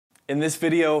In this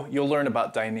video, you'll learn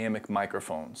about dynamic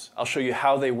microphones. I'll show you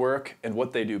how they work and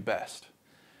what they do best.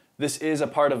 This is a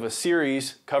part of a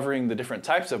series covering the different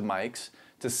types of mics.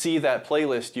 To see that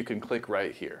playlist, you can click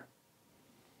right here.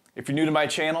 If you're new to my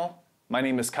channel, my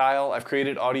name is Kyle. I've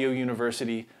created Audio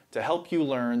University to help you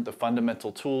learn the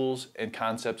fundamental tools and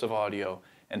concepts of audio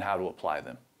and how to apply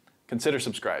them. Consider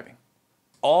subscribing.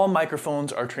 All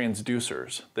microphones are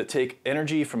transducers that take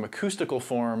energy from acoustical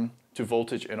form to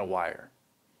voltage in a wire.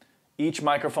 Each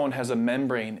microphone has a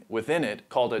membrane within it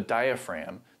called a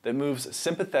diaphragm that moves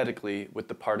sympathetically with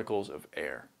the particles of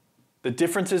air. The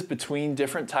differences between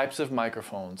different types of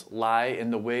microphones lie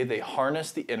in the way they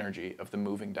harness the energy of the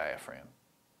moving diaphragm.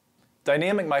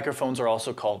 Dynamic microphones are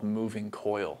also called moving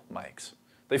coil mics.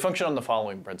 They function on the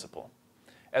following principle.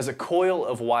 As a coil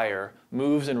of wire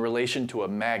moves in relation to a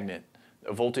magnet,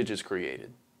 a voltage is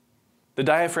created. The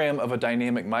diaphragm of a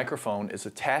dynamic microphone is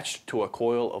attached to a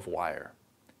coil of wire.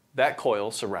 That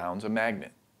coil surrounds a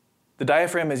magnet. The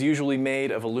diaphragm is usually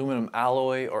made of aluminum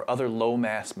alloy or other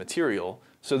low-mass material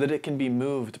so that it can be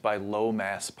moved by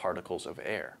low-mass particles of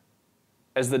air.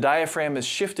 As the diaphragm is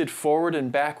shifted forward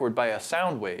and backward by a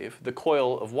sound wave, the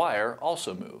coil of wire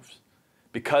also moves.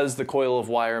 Because the coil of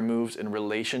wire moves in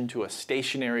relation to a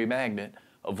stationary magnet,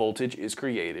 a voltage is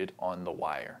created on the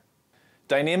wire.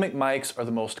 Dynamic mics are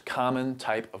the most common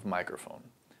type of microphone.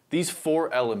 These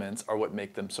four elements are what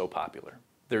make them so popular.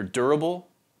 They're durable,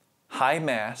 high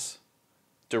mass,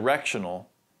 directional,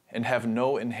 and have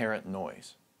no inherent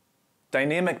noise.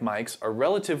 Dynamic mics are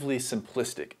relatively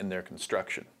simplistic in their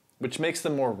construction, which makes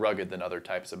them more rugged than other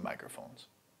types of microphones.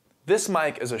 This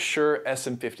mic is a Shure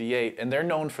SM58, and they're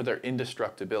known for their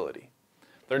indestructibility.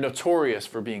 They're notorious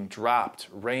for being dropped,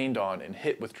 rained on, and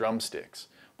hit with drumsticks,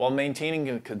 while maintaining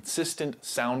a consistent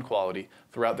sound quality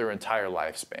throughout their entire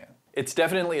lifespan. It's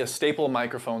definitely a staple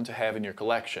microphone to have in your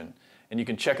collection, and you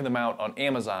can check them out on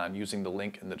Amazon using the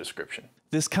link in the description.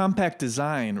 This compact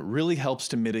design really helps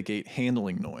to mitigate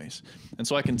handling noise, and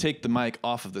so I can take the mic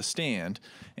off of the stand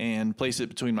and place it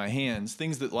between my hands,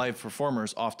 things that live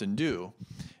performers often do,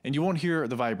 and you won't hear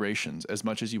the vibrations as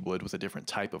much as you would with a different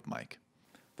type of mic.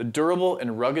 The durable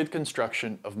and rugged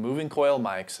construction of moving coil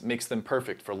mics makes them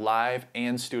perfect for live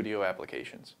and studio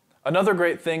applications. Another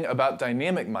great thing about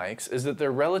dynamic mics is that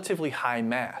they're relatively high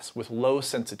mass with low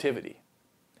sensitivity.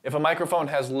 If a microphone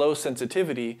has low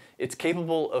sensitivity, it's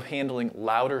capable of handling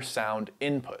louder sound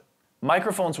input.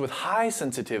 Microphones with high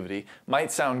sensitivity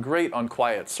might sound great on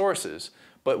quiet sources,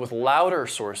 but with louder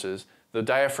sources, the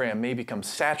diaphragm may become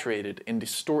saturated and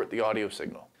distort the audio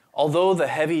signal. Although the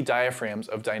heavy diaphragms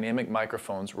of dynamic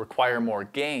microphones require more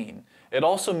gain, it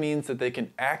also means that they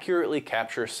can accurately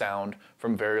capture sound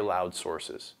from very loud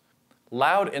sources.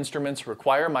 Loud instruments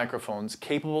require microphones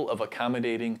capable of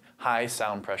accommodating high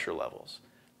sound pressure levels.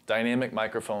 Dynamic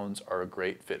microphones are a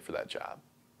great fit for that job.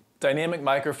 Dynamic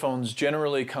microphones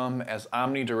generally come as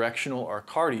omnidirectional or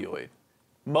cardioid.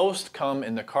 Most come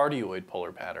in the cardioid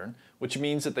polar pattern, which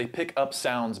means that they pick up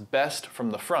sounds best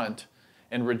from the front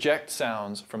and reject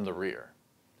sounds from the rear.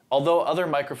 Although other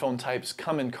microphone types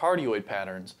come in cardioid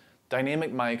patterns,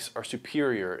 dynamic mics are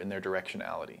superior in their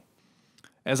directionality.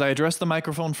 As I address the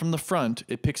microphone from the front,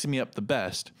 it picks me up the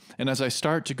best, and as I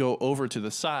start to go over to the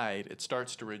side, it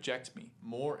starts to reject me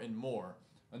more and more,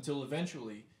 until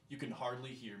eventually you can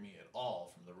hardly hear me at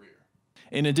all from the rear.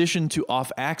 In addition to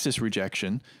off-axis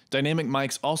rejection, dynamic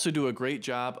mics also do a great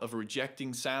job of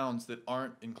rejecting sounds that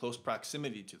aren't in close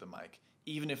proximity to the mic,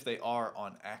 even if they are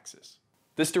on axis.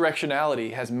 This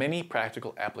directionality has many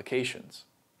practical applications.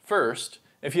 First,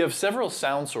 if you have several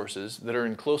sound sources that are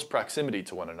in close proximity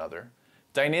to one another,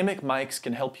 dynamic mics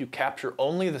can help you capture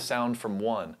only the sound from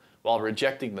one while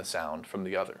rejecting the sound from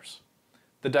the others.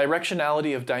 The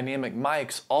directionality of dynamic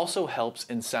mics also helps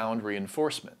in sound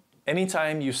reinforcement.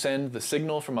 Anytime you send the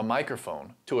signal from a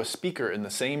microphone to a speaker in the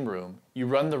same room, you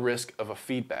run the risk of a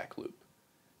feedback loop.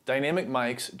 Dynamic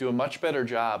mics do a much better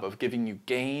job of giving you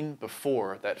gain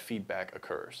before that feedback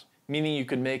occurs, meaning you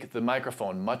can make the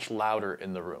microphone much louder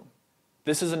in the room.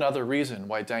 This is another reason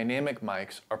why dynamic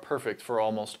mics are perfect for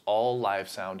almost all live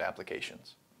sound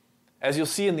applications. As you'll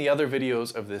see in the other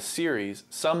videos of this series,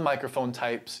 some microphone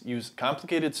types use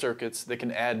complicated circuits that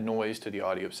can add noise to the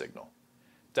audio signal.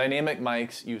 Dynamic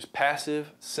mics use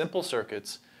passive, simple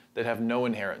circuits that have no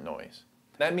inherent noise.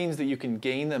 That means that you can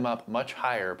gain them up much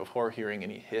higher before hearing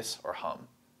any hiss or hum.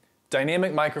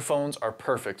 Dynamic microphones are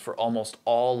perfect for almost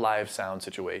all live sound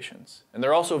situations, and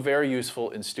they're also very useful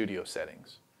in studio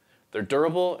settings. They're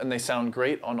durable and they sound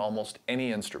great on almost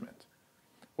any instrument.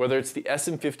 Whether it's the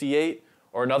SM58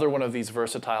 or another one of these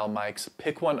versatile mics,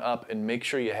 pick one up and make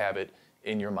sure you have it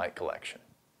in your mic collection.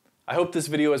 I hope this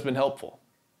video has been helpful.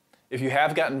 If you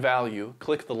have gotten value,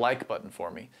 click the like button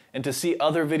for me. And to see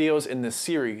other videos in this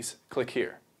series, click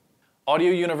here.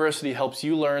 Audio University helps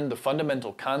you learn the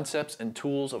fundamental concepts and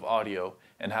tools of audio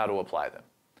and how to apply them.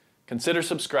 Consider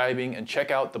subscribing and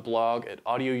check out the blog at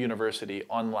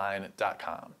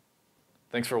audiouniversityonline.com.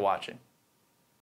 Thanks for watching.